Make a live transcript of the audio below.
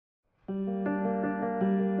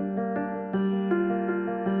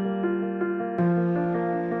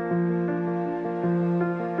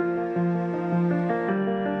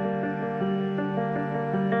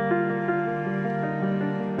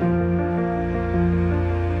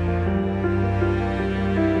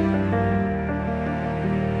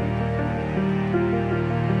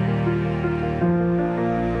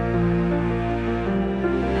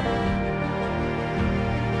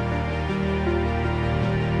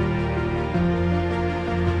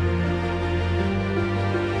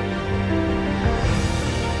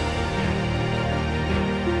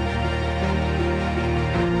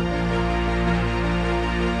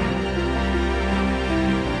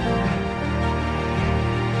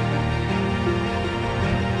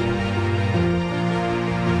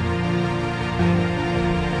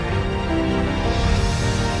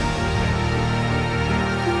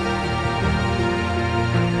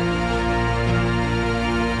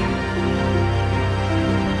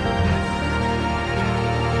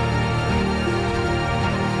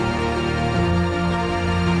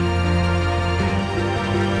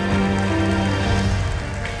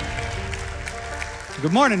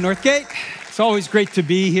Good morning, Northgate. It's always great to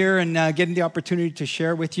be here and getting the opportunity to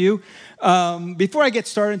share with you. Before I get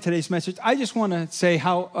started in today's message, I just want to say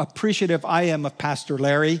how appreciative I am of Pastor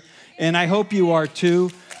Larry, and I hope you are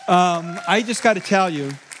too. I just got to tell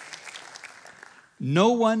you,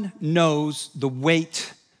 no one knows the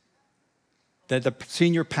weight that the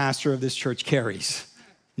senior pastor of this church carries.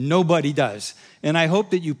 Nobody does. And I hope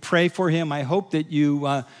that you pray for him. I hope that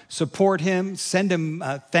you support him, send him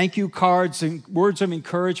thank you cards and words of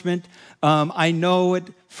encouragement. I know it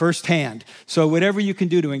firsthand. So whatever you can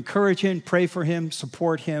do to encourage him, pray for him,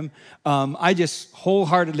 support him, I just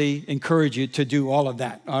wholeheartedly encourage you to do all of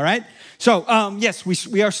that, all right? So yes,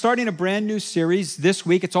 we are starting a brand new series this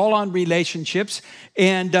week. It's all on relationships.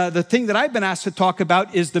 And the thing that I've been asked to talk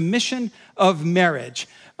about is the mission of marriage.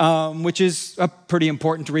 Which is a pretty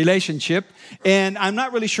important relationship. And I'm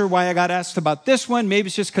not really sure why I got asked about this one. Maybe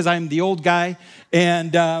it's just because I'm the old guy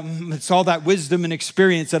and it's all that wisdom and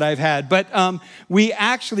experience that I've had. But we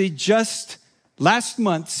actually just last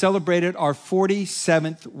month celebrated our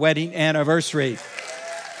 47th wedding anniversary.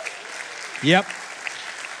 Yep.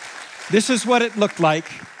 This is what it looked like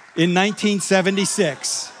in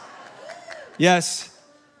 1976. Yes,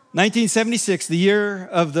 1976, the year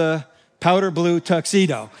of the powder blue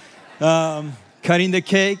tuxedo. Cutting the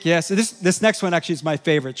cake, yes. This next one actually is my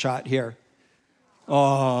favorite shot here.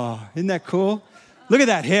 Oh, isn't that cool? Look at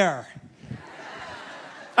that hair.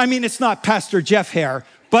 I mean, it's not Pastor Jeff hair,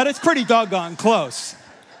 but it's pretty doggone close.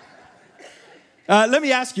 Let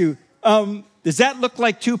me ask you, does that look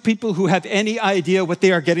like two people who have any idea what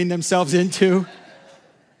they are getting themselves into?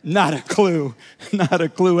 Not a clue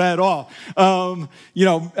at all.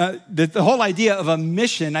 The whole idea of a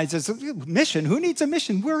mission, I said, mission? Who needs a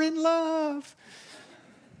mission? We're in love.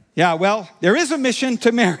 Yeah, well, there is a mission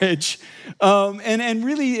to marriage. And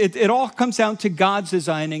really, it all comes down to God's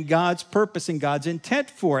design and God's purpose and God's intent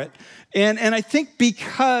for it. And I think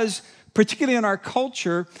because, particularly in our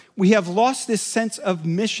culture, we have lost this sense of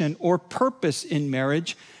mission or purpose in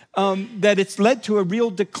marriage, that it's led to a real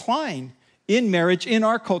decline in marriage in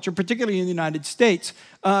our culture, particularly in the United States.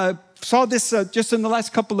 Saw this just in the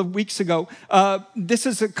last couple of weeks ago. This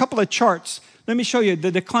is a couple of charts. Let me show you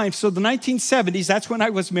the decline. So the 1970s, that's when I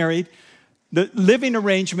was married. The living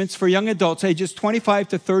arrangements for young adults ages 25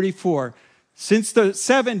 to 34. Since the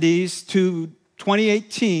 70s to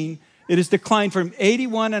 2018, it has declined from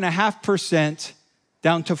 81.5%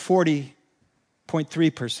 down to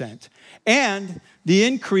 40.3%. And the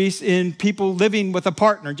increase in people living with a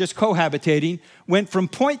partner, just cohabitating, went from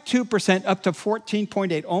 0.2% up to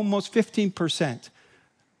 14.8%, almost 15%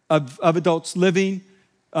 of adults living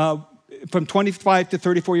from 25 to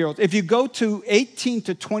 34-year-olds. If you go to 18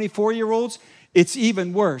 to 24-year-olds, it's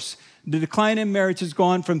even worse. The decline in marriage has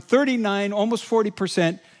gone from 39, almost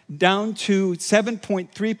 40%, down to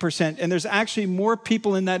 7.3%. And there's actually more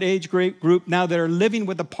people in that age group now that are living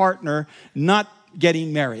with a partner, not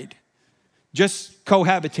getting married, just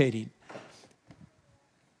cohabitating.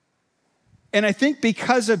 And I think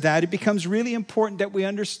because of that, it becomes really important that we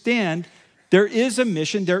understand there is a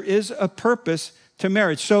mission, there is a purpose to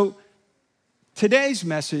marriage. So today's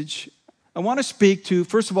message, I want to speak to,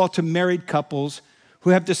 first of all, to married couples who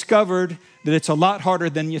have discovered that it's a lot harder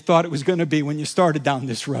than you thought it was going to be when you started down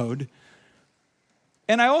this road.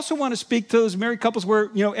 And I also want to speak to those married couples where,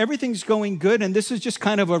 everything's going good, and this is just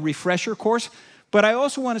kind of a refresher course. But I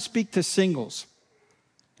also want to speak to singles,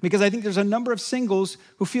 because I think there's a number of singles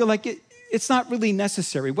who feel like it's not really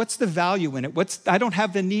necessary. What's the value in it? I don't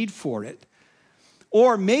have the need for it.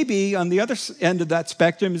 Or maybe on the other end of that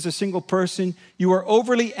spectrum as a single person, you are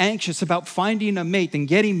overly anxious about finding a mate and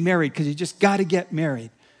getting married because you just got to get married.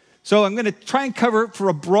 So I'm going to try and cover it for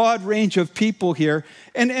a broad range of people here.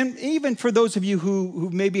 And even for those of you who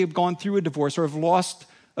maybe have gone through a divorce or have lost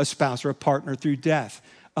a spouse or a partner through death.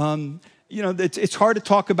 It's hard to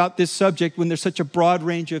talk about this subject when there's such a broad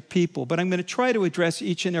range of people, but I'm going to try to address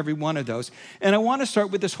each and every one of those. And I want to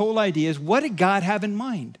start with this whole idea is, what did God have in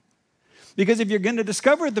mind? Because if you're going to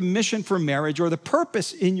discover the mission for marriage or the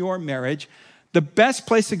purpose in your marriage, the best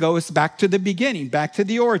place to go is back to the beginning, back to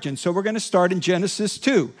the origin. So we're going to start in Genesis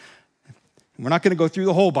 2. We're not going to go through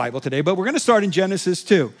the whole Bible today, but we're going to start in Genesis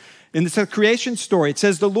 2. In the creation story, it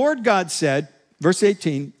says, the Lord God said, verse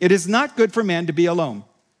 18, it is not good for man to be alone.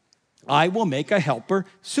 I will make a helper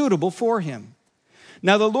suitable for him.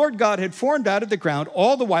 Now the Lord God had formed out of the ground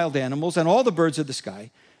all the wild animals and all the birds of the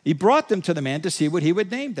sky. He brought them to the man to see what he would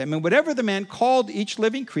name them. And whatever the man called each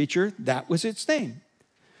living creature, that was its name.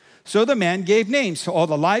 So the man gave names to all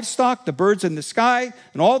the livestock, the birds in the sky,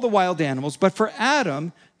 and all the wild animals. But for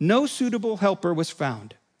Adam, no suitable helper was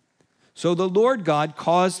found. So the Lord God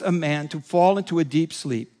caused a man to fall into a deep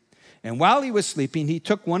sleep. And while he was sleeping, he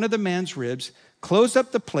took one of the man's ribs, closed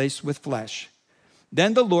up the place with flesh.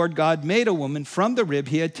 Then the Lord God made a woman from the rib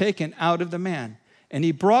he had taken out of the man, and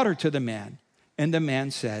he brought her to the man. And the man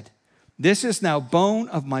said, this is now bone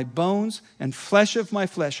of my bones and flesh of my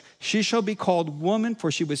flesh. She shall be called woman, for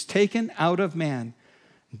she was taken out of man.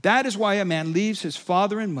 That is why a man leaves his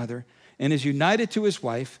father and mother and is united to his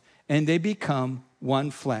wife, and they become one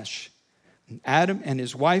flesh. And Adam and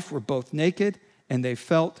his wife were both naked, and they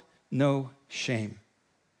felt no shame.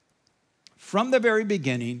 From the very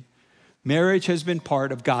beginning, marriage has been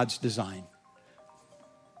part of God's design.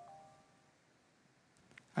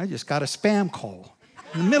 I just got a spam call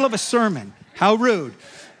in the middle of a sermon. How rude.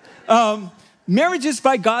 Marriage is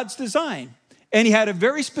by God's design, and he had a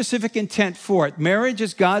very specific intent for it. Marriage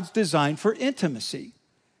is God's design for intimacy.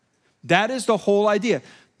 That is the whole idea.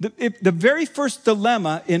 The very first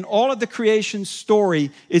dilemma in all of the creation story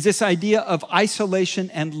is this idea of isolation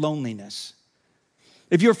and loneliness.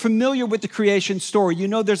 If you're familiar with the creation story, you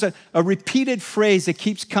know there's a repeated phrase that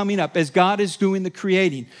keeps coming up as God is doing the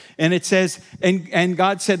creating. And it says, and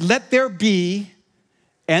God said, let there be,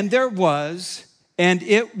 and there was, and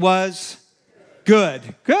it was good.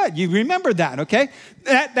 Good, you remember that, okay?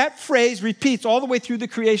 That phrase repeats all the way through the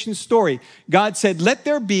creation story. God said, let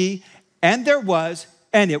there be, and there was,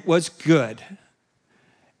 and it was good.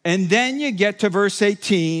 And then you get to verse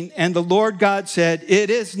 18, and the Lord God said, it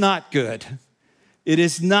is not good. It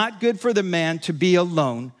is not good for the man to be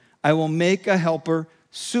alone. I will make a helper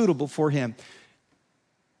suitable for him.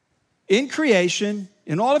 In creation,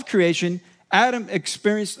 in all of creation, Adam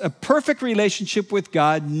experienced a perfect relationship with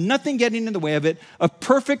God, nothing getting in the way of it, a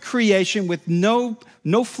perfect creation with no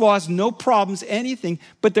flaws, no problems, anything,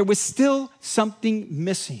 but there was still something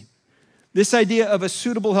missing. This idea of a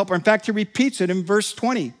suitable helper. In fact, he repeats it in verse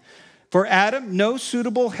 20. For Adam, no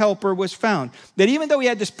suitable helper was found. That even though he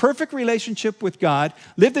had this perfect relationship with God,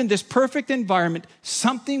 lived in this perfect environment,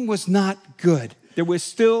 something was not good. There was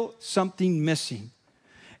still something missing.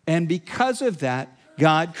 And because of that,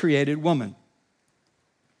 God created woman.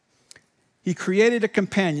 He created a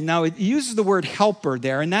companion. Now, it uses the word helper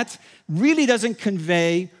there, and that really doesn't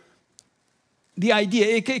convey the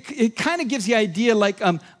idea. It kind of gives the idea like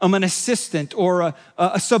I'm an assistant or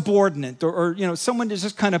a subordinate or someone to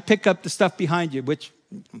just kind of pick up the stuff behind you, which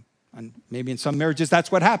maybe in some marriages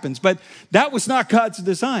that's what happens. But that was not God's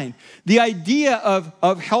design. The idea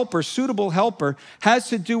of helper, suitable helper, has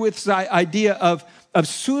to do with the idea of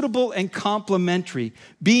suitable and complementary,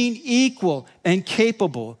 being equal and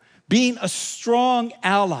capable, being a strong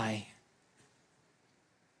ally.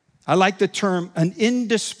 I like the term an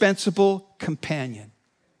indispensable companion.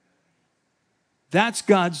 That's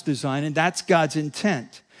God's design and that's God's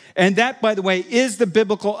intent. And that, by the way, is the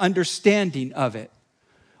biblical understanding of it.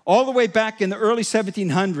 All the way back in the early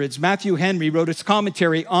 1700s, Matthew Henry wrote his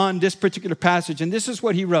commentary on this particular passage, and this is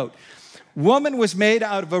what he wrote. Woman was made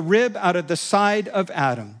out of a rib out of the side of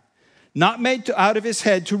Adam, not made out of his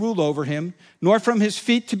head to rule over him, nor from his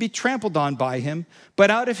feet to be trampled on by him,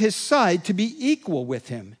 but out of his side to be equal with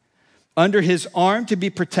him, under his arm to be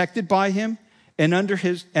protected by him, and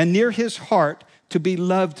near his heart to be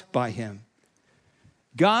loved by him.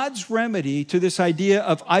 God's remedy to this idea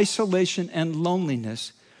of isolation and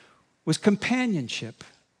loneliness was companionship,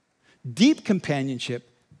 deep companionship,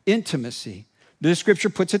 intimacy. The scripture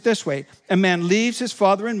puts it this way: a man leaves his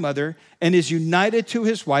father and mother and is united to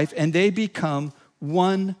his wife, and they become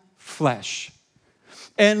one flesh.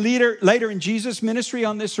 And later in Jesus' ministry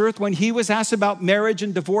on this earth, when he was asked about marriage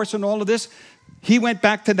and divorce and all of this, he went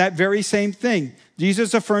back to that very same thing.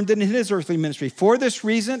 Jesus affirmed it in his earthly ministry. For this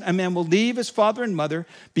reason, a man will leave his father and mother,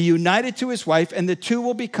 be united to his wife, and the two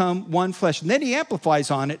will become one flesh. And then he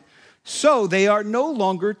amplifies on it. So they are no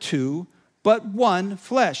longer two, but one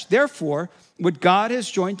flesh. Therefore, what God has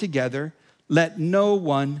joined together, let no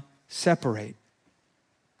one separate.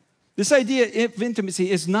 This idea of intimacy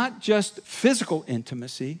is not just physical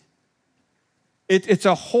intimacy. It's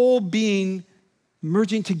a whole being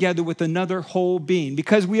merging together with another whole being,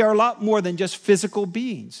 because we are a lot more than just physical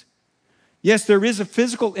beings. Yes, there is a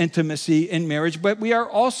physical intimacy in marriage, but we are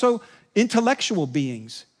also intellectual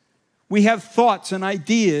beings. We have thoughts and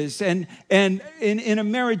ideas, and in a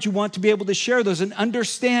marriage, you want to be able to share those and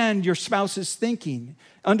understand your spouse's thinking,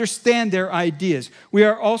 understand their ideas. We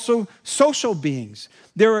are also social beings.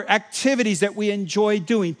 There are activities that we enjoy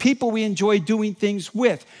doing, people we enjoy doing things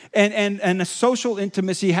with, and a social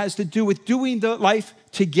intimacy has to do with doing the life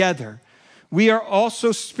together. We are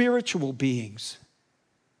also spiritual beings.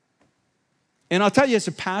 And I'll tell you, as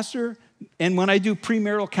a pastor, and when I do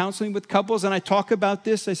premarital counseling with couples and I talk about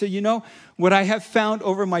this, I say, you know, what I have found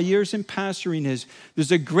over my years in pastoring is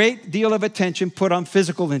there's a great deal of attention put on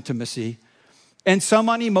physical intimacy and some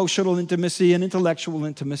on emotional intimacy and intellectual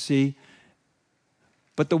intimacy.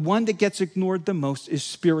 But the one that gets ignored the most is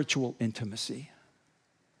spiritual intimacy.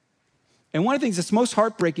 And one of the things that's most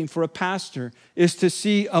heartbreaking for a pastor is to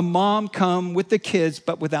see a mom come with the kids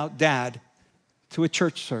but without dad to a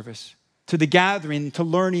church service, to the gathering, to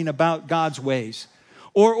learning about God's ways.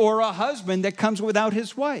 Or a husband that comes without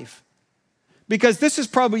his wife. Because this is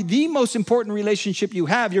probably the most important relationship you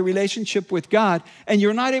have, your relationship with God, and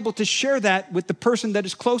you're not able to share that with the person that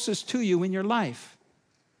is closest to you in your life.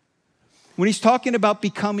 When he's talking about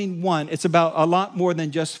becoming one, it's about a lot more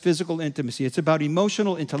than just physical intimacy. It's about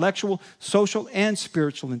emotional, intellectual, social, and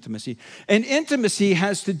spiritual intimacy. And intimacy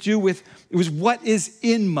has to do with what is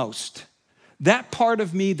inmost. That part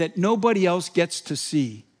of me that nobody else gets to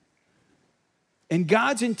see. And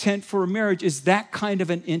God's intent for a marriage is that kind of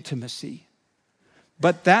an intimacy.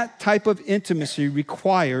 But that type of intimacy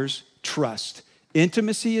requires trust.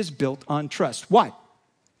 Intimacy is built on trust. Why?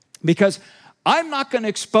 Because I'm not going to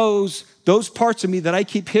expose those parts of me that I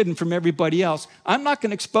keep hidden from everybody else. I'm not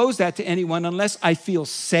going to expose that to anyone unless I feel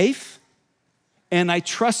safe and I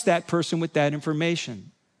trust that person with that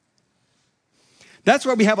information. That's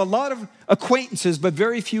why we have a lot of acquaintances, but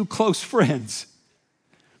very few close friends.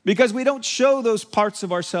 Because we don't show those parts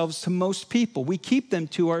of ourselves to most people. We keep them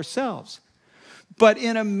to ourselves. But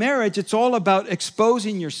in a marriage, it's all about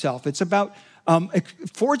exposing yourself. It's about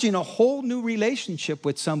forging a whole new relationship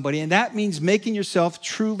with somebody, and that means making yourself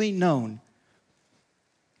truly known.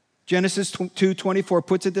 Genesis 2:24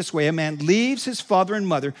 puts it this way: a man leaves his father and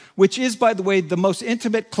mother, which is, by the way, the most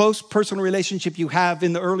intimate, close personal relationship you have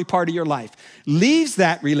in the early part of your life. Leaves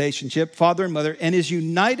that relationship, father and mother, and is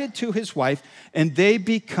united to his wife, and they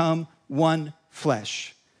become one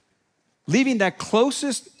flesh. Leaving that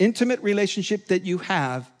closest, intimate relationship that you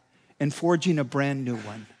have and forging a brand new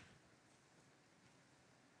one.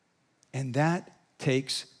 And that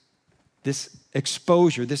takes this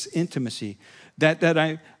exposure, this intimacy, that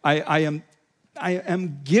I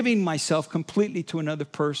am giving myself completely to another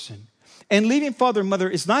person. And leaving father and mother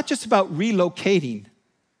is not just about relocating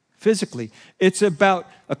physically. It's about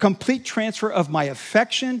a complete transfer of my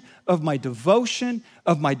affection, of my devotion,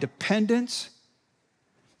 of my dependence.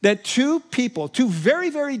 That two people, two very,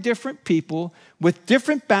 very different people with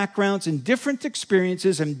different backgrounds and different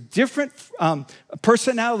experiences and different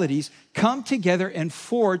personalities come together and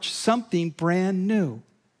forge something brand new.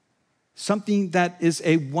 Something that is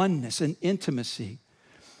a oneness, an intimacy.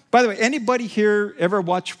 By the way, anybody here ever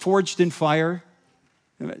watch Forged in Fire?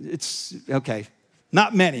 It's, okay,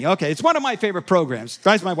 not many. Okay, it's one of my favorite programs.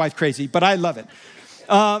 Drives my wife crazy, but I love it.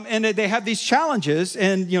 And they have these challenges,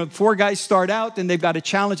 and 4 guys start out, and they've got a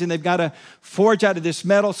challenge, and they've got to forge out of this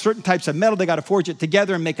metal, certain types of metal. They got to forge it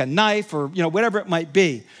together and make a knife, or whatever it might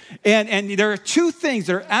be. And there are 2 things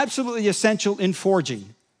that are absolutely essential in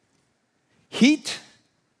forging: heat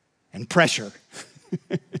and pressure.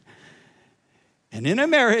 And in a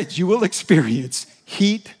marriage, you will experience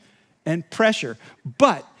heat and pressure,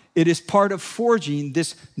 but it is part of forging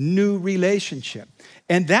this new relationship.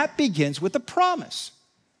 And that begins with a promise.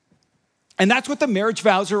 And that's what the marriage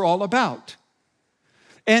vows are all about.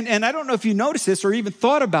 And I don't know if you noticed this or even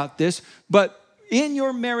thought about this, but in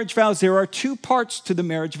your marriage vows, there are 2 parts to the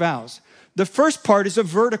marriage vows. The first part is a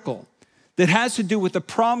vertical that has to do with the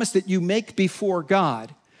promise that you make before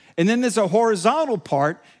God. And then there's a horizontal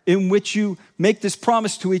part in which you make this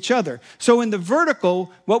promise to each other. So in the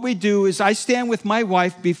vertical, what we do is I stand with my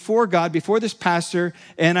wife before God, before this pastor,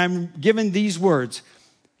 and I'm given these words.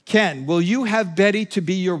 Ken, will you have Betty to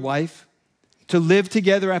be your wife, to live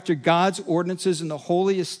together after God's ordinances in the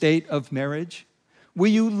holy estate of marriage?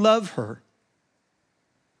 Will you love her,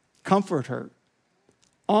 comfort her,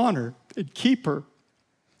 honor and keep her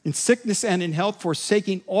in sickness and in health,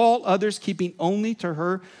 forsaking all others, keeping only to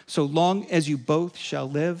her, so long as you both shall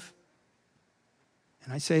live?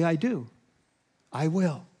 And I say, I do. I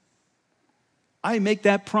will. I make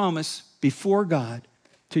that promise before God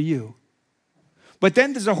to you. But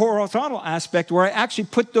then there's a horizontal aspect where I actually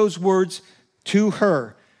put those words to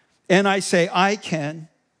her. And I say, I can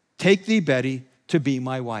take thee, Betty, to be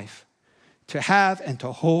my wife, to have and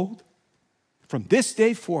to hold from this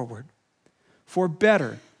day forward, for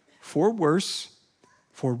better, for worse,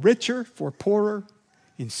 for richer, for poorer,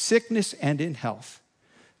 in sickness and in health,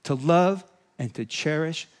 to love and to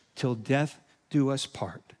cherish till death do us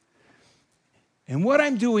part. And what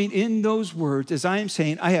I'm doing in those words is I am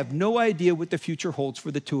saying I have no idea what the future holds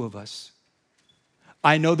for the two of us.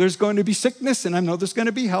 I know there's going to be sickness, and I know there's going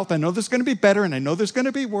to be health. I know there's going to be better, and I know there's going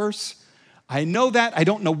to be worse. I know that. I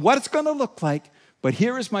don't know what it's going to look like, but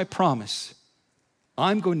here is my promise.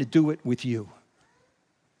 I'm going to do it with you,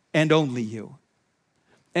 and only you.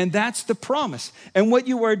 And that's the promise. And what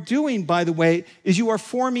you are doing, by the way, is you are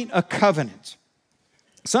forming a covenant.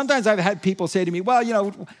 Sometimes I've had people say to me, well, you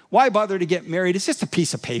know, why bother to get married? It's just a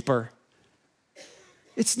piece of paper.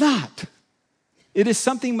 It's not. It is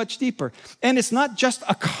something much deeper. And it's not just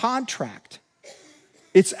a contract.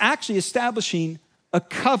 It's actually establishing a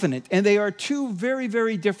covenant. And they are two very,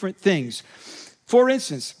 very different things. For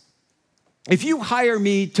instance, if you hire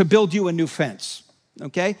me to build you a new fence,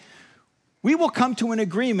 okay, we will come to an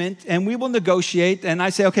agreement and we will negotiate. And I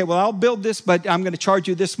say, okay, well, I'll build this, but I'm going to charge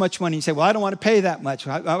you this much money. You say, well, I don't want to pay that much.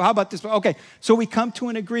 How about this? Okay, so we come to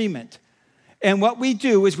an agreement. And what we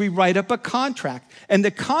do is we write up a contract. And the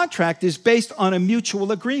contract is based on a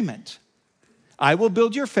mutual agreement. I will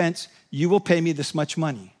build your fence. You will pay me this much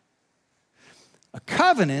money. A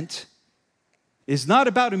covenant is not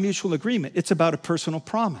about a mutual agreement. It's about a personal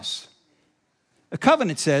promise. A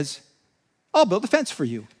covenant says, I'll build a fence for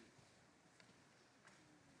you.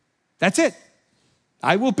 That's it.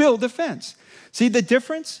 I will build a fence. See the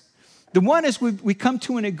difference? The one is we come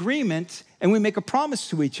to an agreement and we make a promise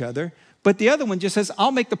to each other, but the other one just says,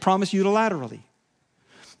 I'll make the promise unilaterally.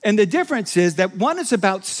 And the difference is that one is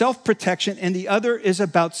about self-protection and the other is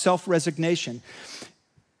about self-resignation.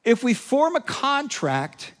 If we form a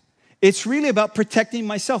contract, it's really about protecting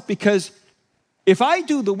myself, because if I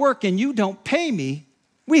do the work and you don't pay me,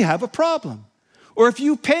 we have a problem. Or if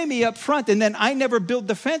you pay me up front and then I never build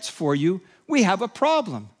the fence for you, we have a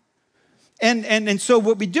problem. And so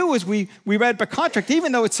what we do is we write up a contract,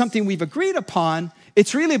 even though it's something we've agreed upon,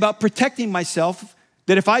 it's really about protecting myself,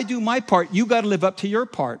 that if I do my part, you got to live up to your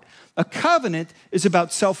part. A covenant is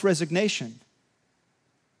about self-resignation.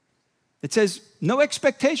 It says, no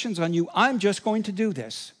expectations on you. I'm just going to do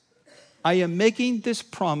this. I am making this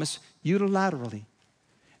promise unilaterally.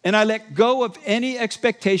 And I let go of any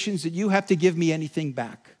expectations that you have to give me anything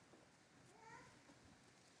back.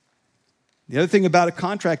 The other thing about a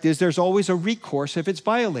contract is there's always a recourse if it's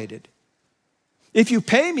violated. If you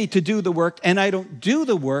pay me to do the work and I don't do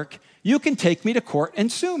the work, you can take me to court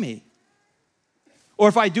and sue me. Or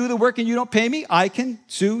if I do the work and you don't pay me, I can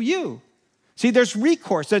sue you. See, there's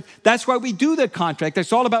recourse. That's why we do the contract.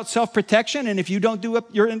 It's all about self-protection. And if you don't do up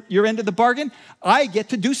your end of the bargain, I get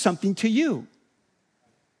to do something to you.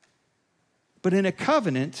 But in a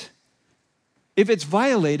covenant, if it's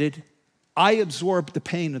violated, I absorb the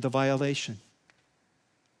pain of the violation.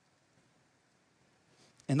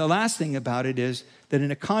 And the last thing about it is that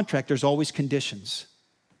in a contract, there's always conditions.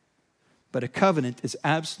 But a covenant is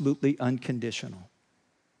absolutely unconditional.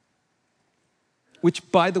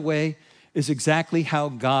 Which, by the way, is exactly how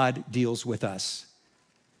God deals with us.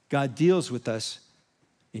 God deals with us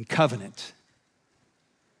in covenant.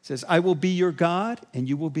 He says, I will be your God and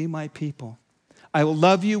you will be my people. I will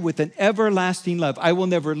love you with an everlasting love. I will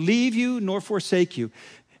never leave you nor forsake you.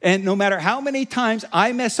 And no matter how many times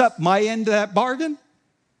I mess up my end of that bargain,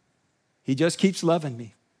 he just keeps loving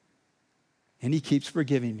me. And he keeps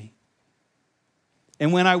forgiving me.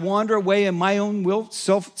 And when I wander away in my own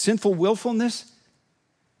sinful willfulness,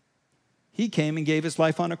 he came and gave his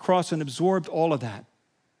life on a cross and absorbed all of that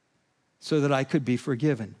so that I could be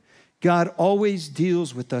forgiven. God always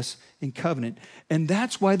deals with us in covenant. And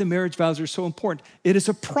that's why the marriage vows are so important. It is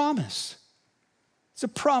a promise. It's a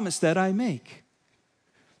promise that I make.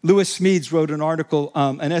 Lewis Smedes wrote an article,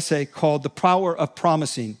 an essay called The Power of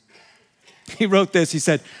Promising. He wrote this, he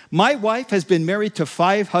said, "My wife has been married to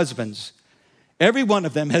 5 husbands. Every one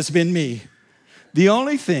of them has been me. The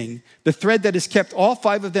only thing, the thread that has kept all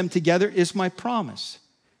 5 of them together is my promise.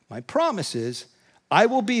 My promise is, I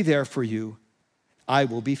will be there for you. I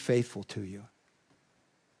will be faithful to you."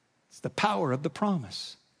 It's the power of the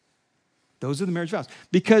promise. Those are the marriage vows.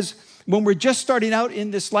 Because when we're just starting out in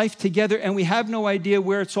this life together and we have no idea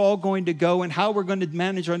where it's all going to go and how we're going to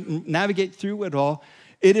manage or navigate through it all,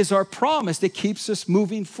 it is our promise that keeps us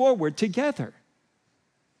moving forward together.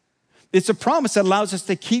 It's a promise that allows us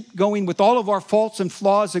to keep going with all of our faults and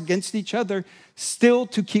flaws against each other, still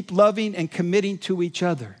to keep loving and committing to each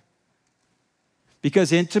other.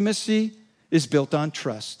 Because intimacy is built on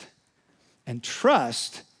trust. And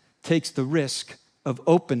trust takes the risk of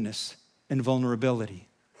openness and vulnerability.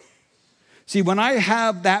 See, when I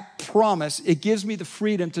have that promise, it gives me the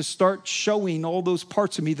freedom to start showing all those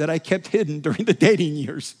parts of me that I kept hidden during the dating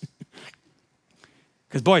years.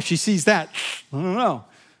 Because boy, if she sees that, I don't know.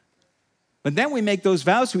 But then we make those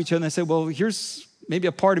vows to each other and I say, well, here's maybe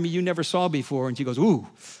a part of me you never saw before. And she goes, ooh,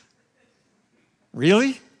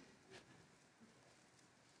 really?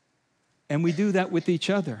 And we do that with each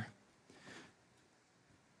other.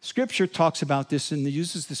 Scripture talks about this and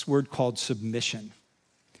uses this word called submission.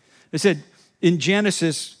 It said in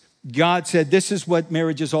Genesis, God said, this is what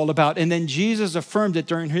marriage is all about. And then Jesus affirmed it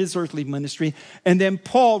during his earthly ministry. And then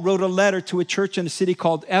Paul wrote a letter to a church in a city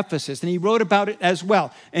called Ephesus. And he wrote about it as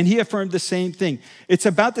well. And he affirmed the same thing. It's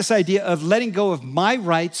about this idea of letting go of my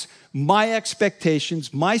rights, my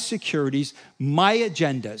expectations, my securities, my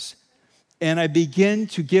agendas. And I begin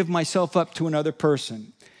to give myself up to another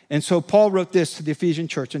person. And so Paul wrote this to the Ephesian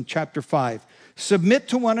church in chapter 5. Submit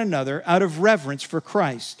to one another out of reverence for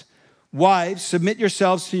Christ. Wives, submit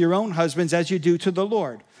yourselves to your own husbands as you do to the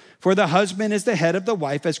Lord. For the husband is the head of the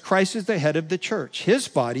wife, as Christ is the head of the church, his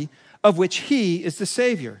body, of which he is the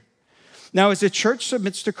Savior. Now, as the church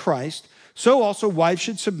submits to Christ, so also wives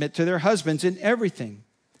should submit to their husbands in everything.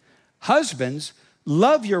 Husbands,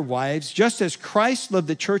 love your wives just as Christ loved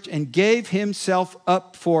the church and gave himself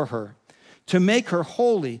up for her, to make her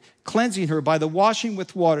holy, cleansing her by the washing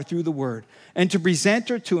with water through the word, and to present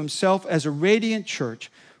her to himself as a radiant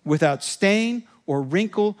church, without stain or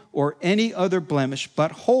wrinkle or any other blemish,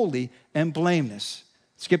 but holy and blameless.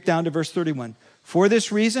 Skip down to verse 31. For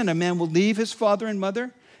this reason, a man will leave his father and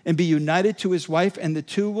mother and be united to his wife, and the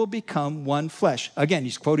two will become one flesh. Again,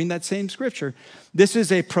 he's quoting that same scripture. This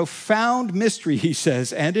is a profound mystery, he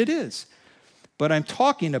says, and it is. But I'm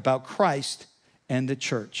talking about Christ and the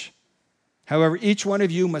church. However, each one of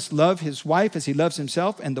you must love his wife as he loves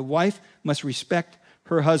himself, and the wife must respect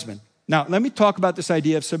her husband. Now, let me talk about this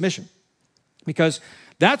idea of submission, because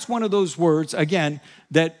that's one of those words, again,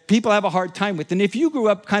 that people have a hard time with. And if you grew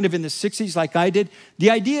up kind of in the 60s like I did, the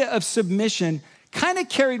idea of submission kind of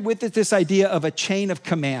carried with it this idea of a chain of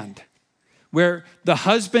command, where the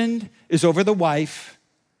husband is over the wife,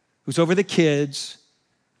 who's over the kids,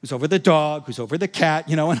 who's over the dog, who's over the cat,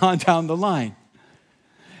 and on down the line.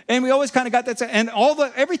 And we always kind of got that. And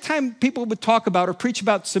every time people would talk about or preach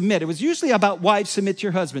about submit, it was usually about wives submit to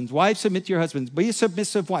your husbands. Wives submit to your husbands. Be a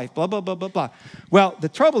submissive wife, blah, blah, blah, blah, blah. Well, the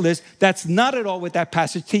trouble is that's not at all what that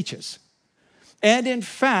passage teaches. And in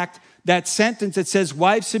fact, that sentence that says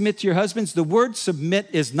wives submit to your husbands, the word submit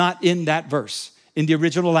is not in that verse in the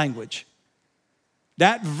original language.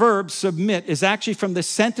 That verb submit is actually from the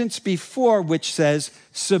sentence before, which says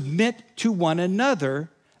submit to one another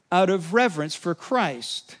out of reverence for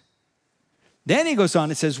Christ. Then he goes on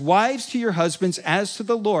and says, wives to your husbands as to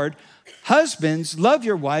the Lord. Husbands, love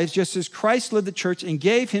your wives just as Christ loved the church and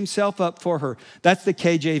gave himself up for her. That's the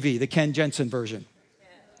KJV, the Ken Jensen version.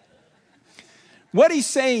 What he's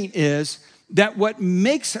saying is that what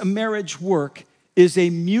makes a marriage work is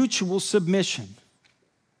a mutual submission.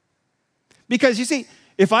 Because you see,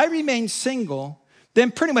 if I remain single,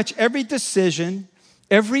 then pretty much every decision,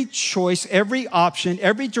 every choice, every option,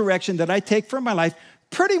 every direction that I take for my life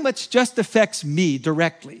pretty much just affects me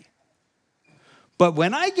directly. But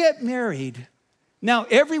when I get married, now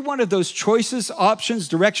every one of those choices, options,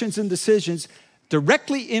 directions, and decisions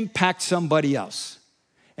directly impact somebody else.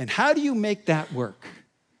 And how do you make that work?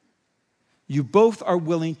 You both are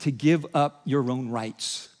willing to give up your own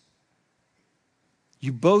rights.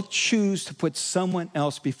 You both choose to put someone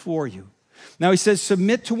else before you. Now he says,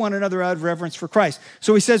 submit to one another out of reverence for Christ.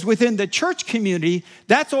 So he says within the church community,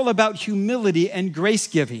 that's all about humility and grace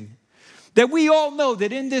giving. That we all know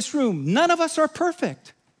that in this room, none of us are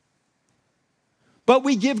perfect. But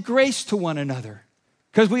we give grace to one another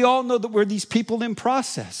because we all know that we're these people in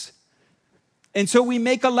process. And so we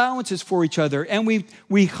make allowances for each other, and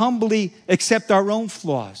we humbly accept our own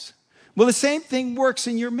flaws. Well, the same thing works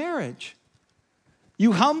in your marriage.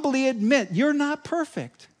 You humbly admit you're not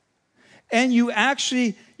perfect. And you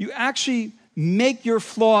actually make your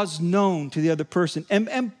flaws known to the other person.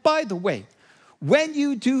 And by the way, when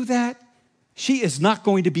you do that, she is not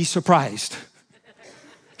going to be surprised.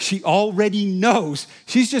 She already knows.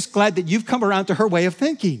 She's just glad that you've come around to her way of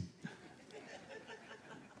thinking.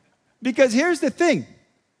 Because here's the thing.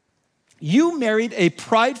 You married a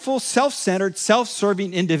prideful, self-centered,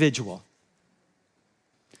 self-serving individual.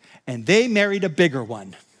 And they married a bigger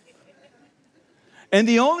one. And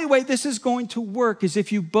the only way this is going to work is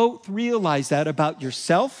if you both realize that about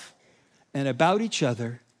yourself and about each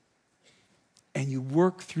other, and you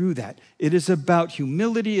work through that. It is about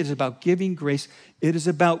humility. It is about giving grace. It is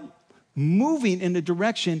about moving in the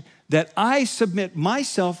direction that I submit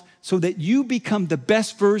myself so that you become the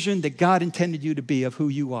best version that God intended you to be of who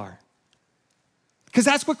you are. Because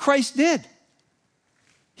that's what Christ did.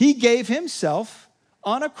 He gave himself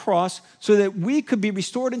on a cross so that we could be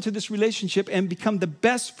restored into this relationship and become the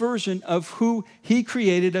best version of who he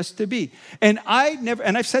created us to be. And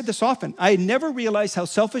I've said this often, I never realized how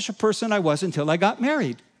selfish a person I was until I got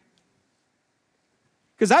married.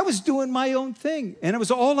 Because I was doing my own thing and it was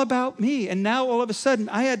all about me. And now all of a sudden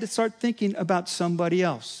I had to start thinking about somebody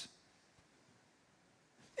else.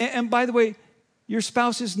 And by the way, your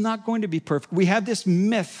spouse is not going to be perfect. We have this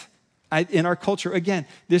myth in our culture, again,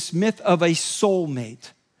 this myth of a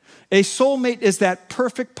soulmate. A soulmate is that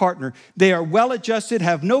perfect partner. They are well-adjusted,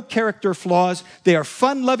 have no character flaws. They are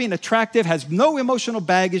fun-loving, attractive, has no emotional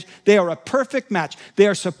baggage. They are a perfect match. They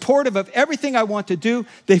are supportive of everything I want to do.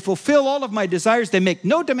 They fulfill all of my desires. They make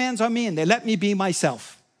no demands on me, and they let me be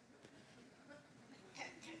myself.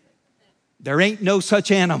 There ain't no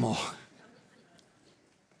such animal.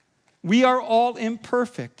 We are all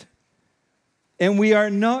imperfect, and we are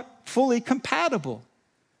not fully compatible.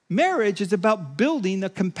 Marriage is about building a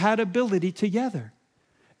compatibility together.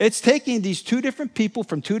 It's taking these two different people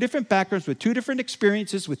from two different backgrounds with two different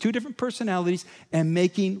experiences, with two different personalities, and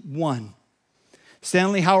making one.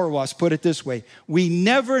 Stanley Hauerwas put it this way: we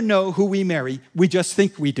never know who we marry, we just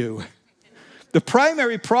think we do. The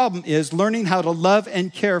primary problem is learning how to love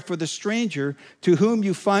and care for the stranger to whom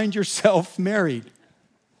you find yourself married.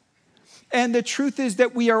 And the truth is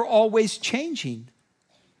that we are always changing.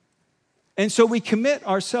 And so we commit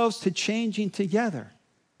ourselves to changing together.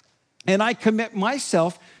 And I commit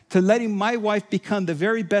myself to letting my wife become the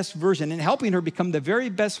very best version and helping her become the very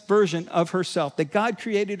best version of herself that God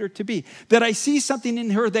created her to be. That I see something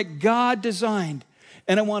in her that God designed,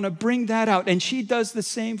 and I want to bring that out. And she does the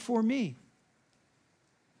same for me.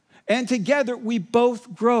 And together we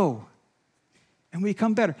both grow and we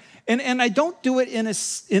become better. And I don't do it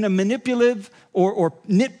in a manipulative or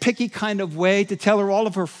nitpicky kind of way to tell her all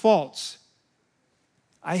of her faults.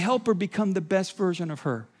 I help her become the best version of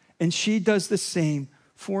her, and she does the same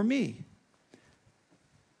for me.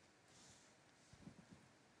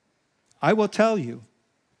 I will tell you,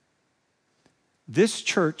 this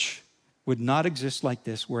church would not exist like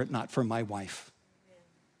this were it not for my wife.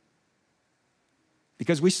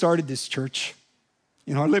 Because we started this church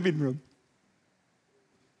in our living room.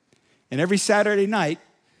 And every Saturday night,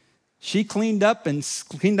 she cleaned up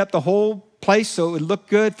the whole place so it would look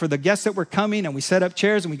good for the guests that were coming, and we set up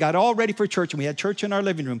chairs and we got all ready for church, and we had church in our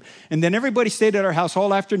living room. And then everybody stayed at our house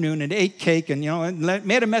all afternoon and ate cake and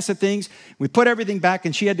made a mess of things. We put everything back,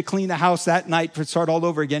 and she had to clean the house that night to start all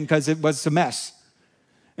over again because it was a mess.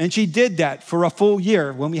 And she did that for a full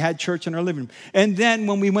year when we had church in our living room. And then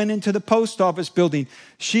when we went into the post office building,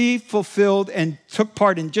 she fulfilled and took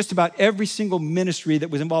part in just about every single ministry that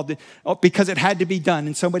was involved because it had to be done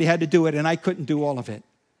and somebody had to do it, and I couldn't do all of it.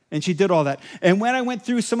 And she did all that. And when I went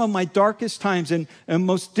through some of my darkest times and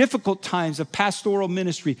most difficult times of pastoral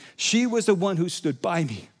ministry, she was the one who stood by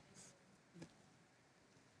me,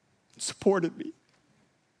 supported me,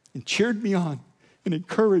 and cheered me on and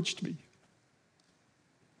encouraged me.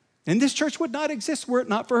 And this church would not exist were it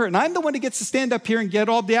not for her. And I'm the one who gets to stand up here and get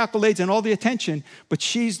all the accolades and all the attention, but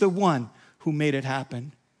she's the one who made it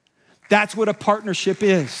happen. That's what a partnership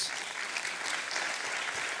is.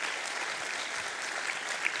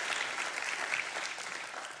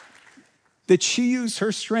 That she used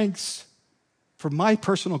her strengths for my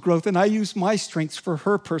personal growth, and I use my strengths for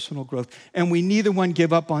her personal growth, and we neither one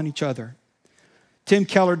give up on each other. Tim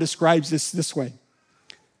Keller describes this way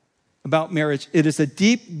about marriage. It is a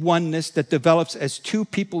deep oneness that develops as two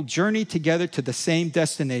people journey together to the same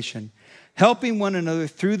destination, helping one another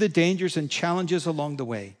through the dangers and challenges along the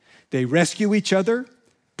way. They rescue each other,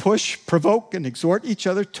 push, provoke, and exhort each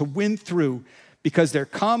other to win through, because their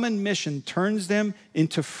common mission turns them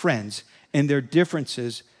into friends and their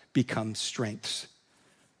differences become strengths.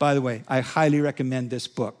 By the way, I highly recommend this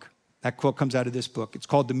book. That quote comes out of this book. It's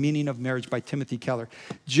called The Meaning of Marriage by Timothy Keller.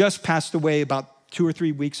 Just passed away about 2 or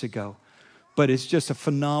 3 weeks ago, but it's just a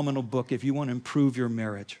phenomenal book if you want to improve your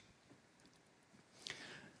marriage.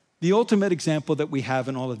 The ultimate example that we have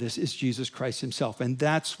in all of this is Jesus Christ himself, and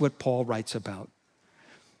that's what Paul writes about.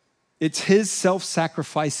 It's his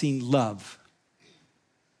self-sacrificing love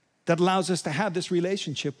that allows us to have this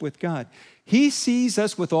relationship with God. He sees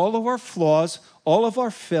us with all of our flaws, all of our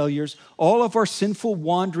failures, all of our sinful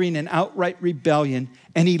wandering and outright rebellion,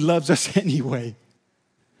 and he loves us anyway.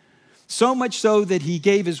 So much so that he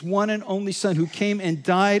gave his one and only son, who came and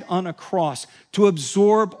died on a cross to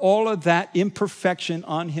absorb all of that imperfection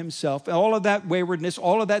on himself, all of that waywardness,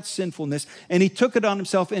 all of that sinfulness, and he took it on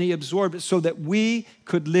himself and he absorbed it so that we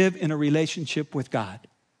could live in a relationship with God.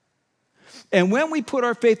 And when we put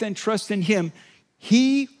our faith and trust in him,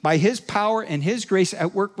 he, by his power and his grace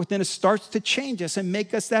at work within us, starts to change us and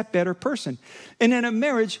make us that better person. And in a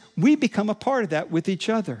marriage, we become a part of that with each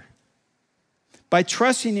other. By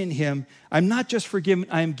trusting in him, I'm not just forgiven,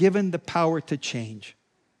 I am given the power to change.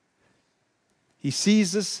 He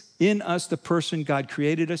sees us in us, the person God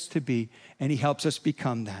created us to be, and he helps us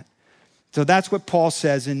become that. So that's what Paul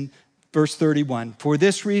says in verse 31. For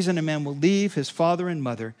this reason, a man will leave his father and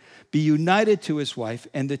mother, be united to his wife,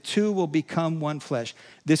 and the two will become one flesh.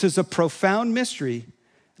 This is a profound mystery,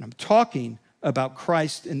 and I'm talking about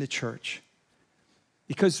Christ in the church.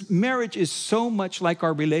 Because marriage is so much like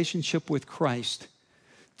our relationship with Christ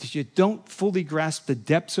that you don't fully grasp the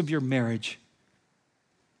depths of your marriage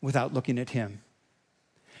without looking at him.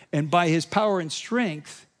 And by his power and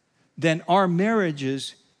strength, then our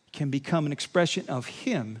marriages can become an expression of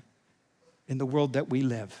him in the world that we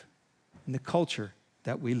live, in the culture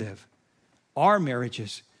that we live. Our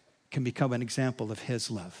marriages can become an example of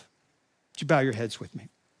his love. Would you bow your heads with me?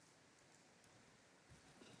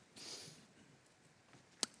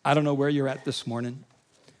 I don't know where you're at this morning.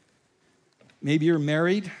 Maybe you're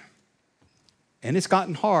married and it's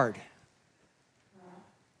gotten hard.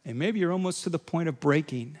 And maybe you're almost to the point of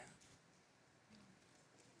breaking.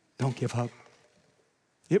 Don't give up.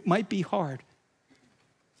 It might be hard,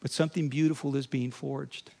 but something beautiful is being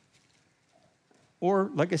forged. Or,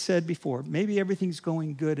 like I said before, maybe everything's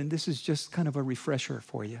going good and this is just kind of a refresher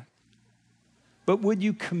for you. But would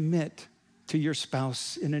you commit to your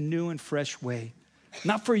spouse in a new and fresh way?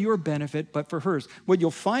 Not for your benefit, but for hers. What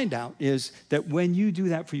you'll find out is that when you do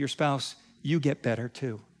that for your spouse, you get better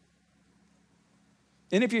too.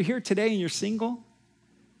 And if you're here today and you're single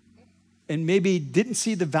and maybe didn't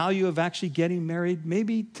see the value of actually getting married,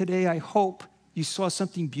 maybe today I hope you saw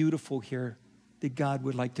something beautiful here that God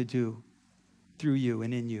would like to do through you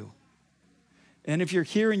and in you. And if you're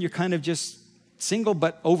here and you're kind of just single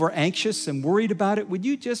but over anxious and worried about it, would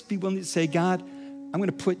you just be willing to say, God, I'm going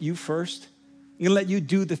to put you first. I'm going to let you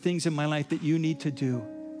do the things in my life that you need to do,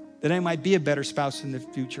 that I might be a better spouse in the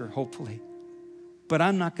future, hopefully. But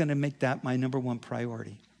I'm not going to make that my number one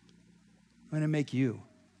priority. I'm going to make you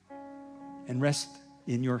and rest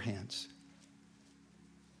in your hands.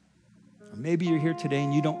 Or maybe you're here today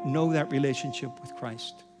and you don't know that relationship with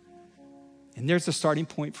Christ. And there's a starting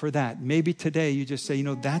point for that. Maybe today you just say, you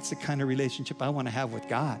know, that's the kind of relationship I want to have with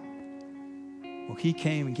God. Well, he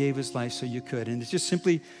came and gave his life so you could. And it's just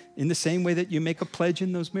simply in the same way that you make a pledge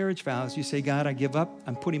in those marriage vows. You say, God, I give up.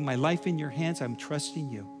 I'm putting my life in your hands. I'm trusting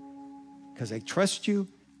you. Because I trust you.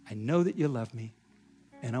 I know that you love me.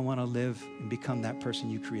 And I want to live and become that person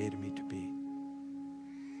you created me to be.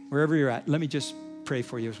 Wherever you're at, let me just pray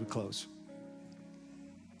for you as we close.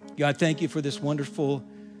 God, thank you for this wonderful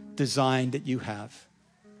design that you have.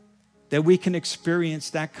 That we can experience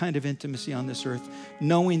that kind of intimacy on this earth,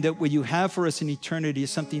 knowing that what you have for us in eternity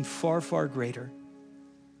is something far, far greater.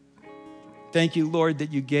 Thank you, Lord,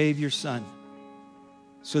 that you gave your son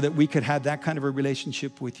so that we could have that kind of a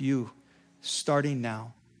relationship with you, starting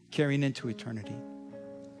now, carrying into eternity.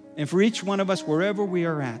 And for each one of us, wherever we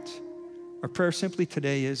are at, our prayer simply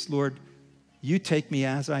today is, Lord, you take me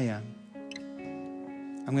as I am.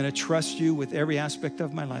 I'm going to trust you with every aspect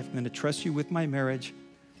of my life. I'm going to trust you with my marriage.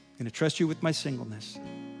 I'm going to trust you with my singleness.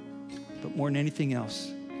 But more than anything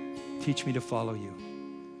else, teach me to follow you.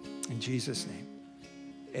 In Jesus' name,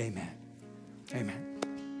 amen. Amen.